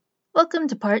Welcome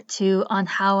to part two on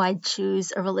how I'd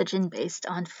choose a religion based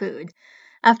on food.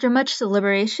 After much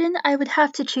deliberation, I would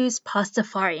have to choose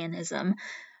Pastafarianism.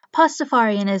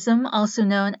 Pastafarianism, also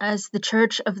known as the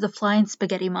Church of the Flying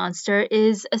Spaghetti Monster,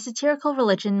 is a satirical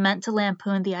religion meant to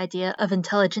lampoon the idea of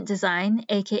intelligent design,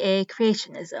 aka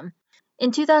creationism.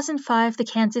 In 2005, the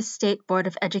Kansas State Board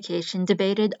of Education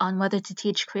debated on whether to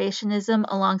teach creationism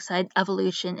alongside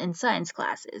evolution in science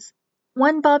classes.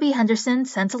 One Bobby Henderson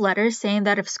sent a letter saying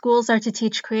that if schools are to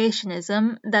teach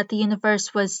creationism, that the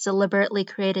universe was deliberately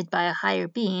created by a higher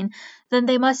being, then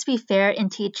they must be fair in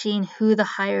teaching who the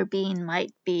higher being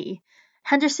might be.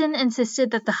 Henderson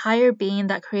insisted that the higher being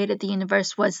that created the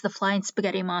universe was the flying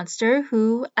spaghetti monster,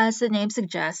 who, as the name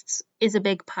suggests, is a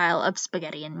big pile of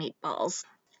spaghetti and meatballs.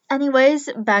 Anyways,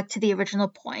 back to the original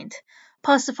point.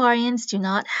 Pastafarians do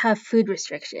not have food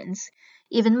restrictions.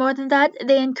 Even more than that,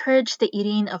 they encourage the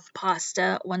eating of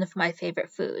pasta, one of my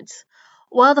favorite foods.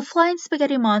 While the flying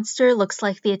spaghetti monster looks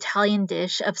like the Italian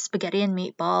dish of spaghetti and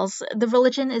meatballs, the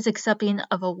religion is accepting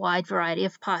of a wide variety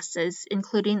of pastas,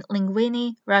 including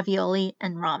linguine, ravioli,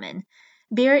 and ramen.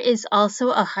 Beer is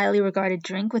also a highly regarded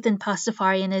drink within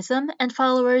Pastafarianism, and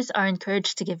followers are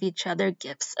encouraged to give each other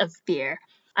gifts of beer.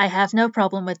 I have no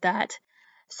problem with that.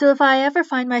 So if I ever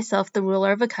find myself the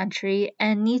ruler of a country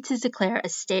and need to declare a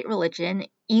state religion,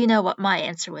 you know what my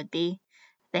answer would be.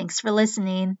 Thanks for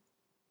listening.